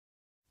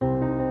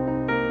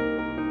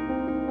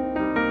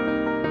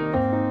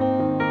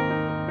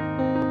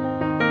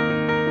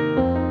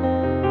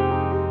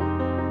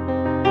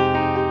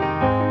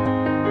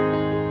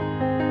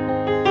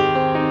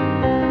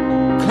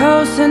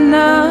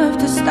enough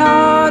to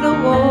start a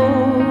war.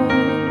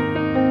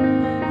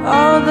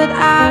 All that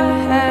I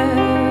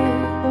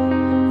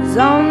have is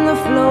on the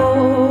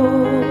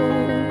floor.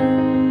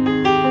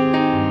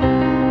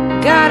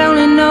 God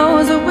only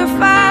knows what we're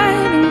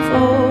fighting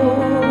for.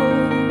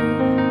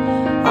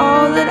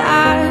 All that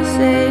I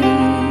say,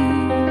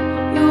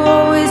 you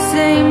always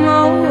say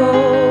more.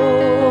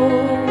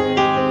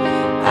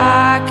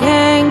 I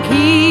can't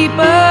keep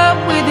up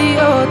with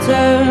your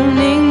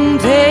turning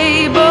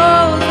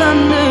tables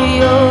under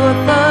your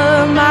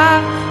thumb. I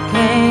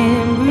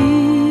can't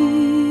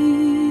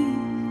breathe,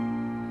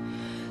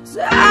 so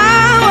I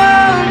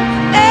won't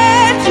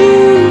let you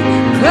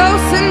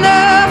close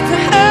enough to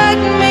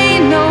hurt me.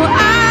 No,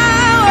 I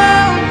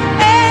won't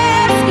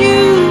ask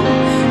you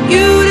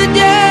to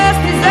just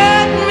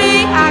desert me.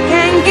 I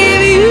can't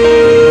give you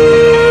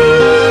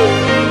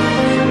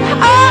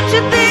all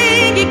you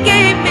think you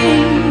gave me.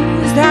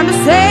 It's time to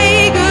say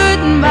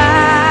goodbye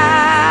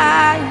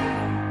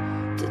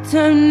to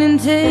turning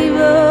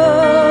tables,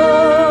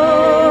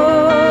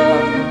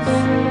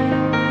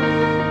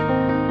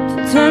 to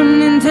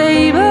turning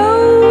tables.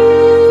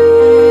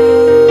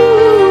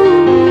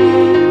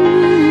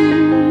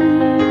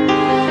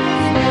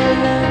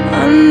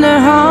 Under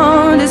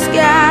haunted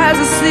skies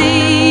I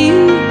see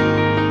you.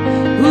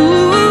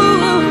 Ooh,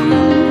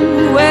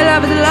 where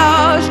love is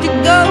lost, your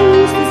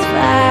ghost is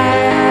found.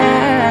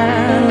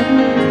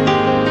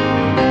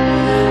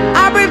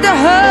 I braved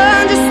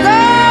 100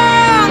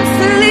 storms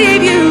to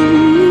leave you.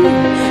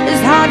 As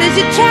hard as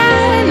you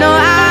try, no,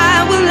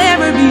 I will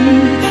never be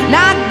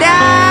knocked down.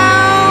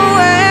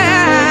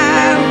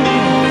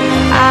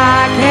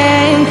 I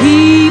can't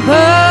keep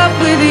up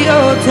with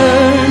your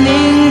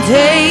turning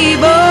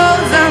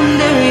tables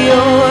under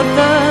your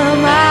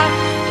thumb. I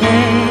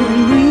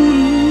can't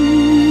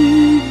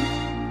breathe,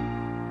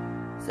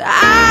 so I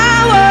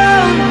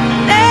won't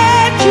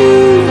let you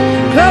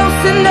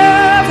close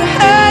enough to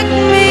hurt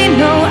me.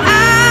 No, I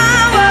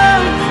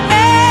won't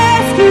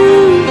ask you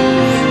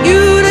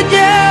to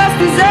just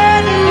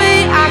desert me.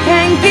 I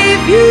can't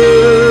give you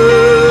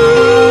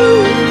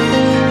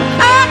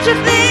all you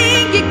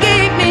think you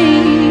gave me.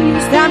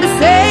 It's time to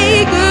say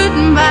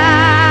goodbye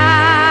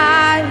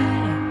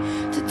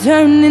to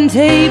turning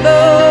tables,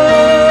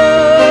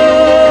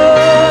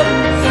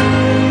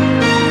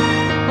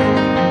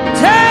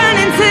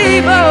 turning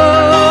tables.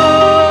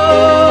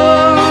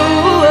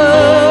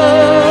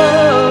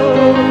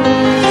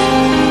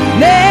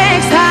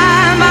 Next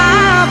time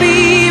I'll be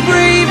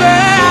braver,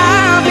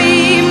 I'll be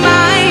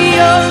my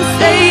own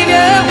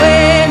savior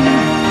when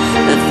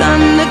the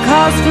thunder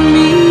calls for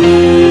me.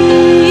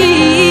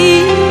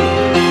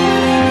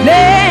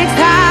 Next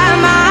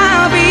time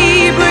I'll be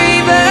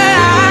braver,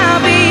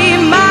 I'll be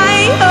my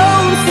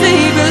own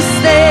savior,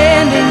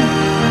 standing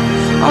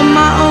on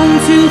my own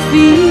 2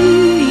 feet.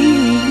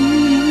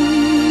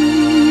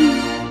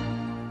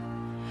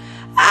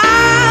 I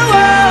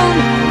won't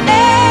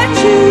let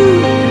you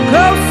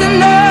close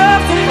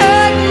enough to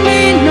hurt me.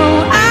 No,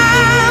 I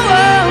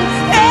won't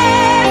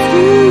ask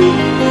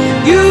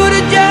you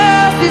to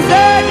just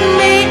desert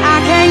me. I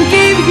can't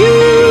give you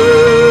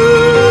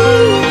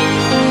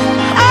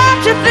all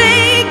you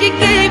think you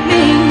gave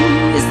me.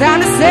 It's time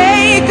to say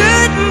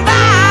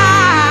goodbye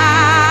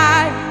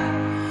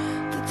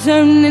to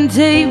turning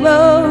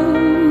tables,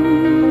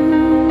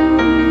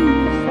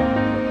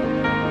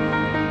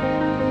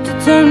 to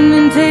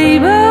turning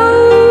tables.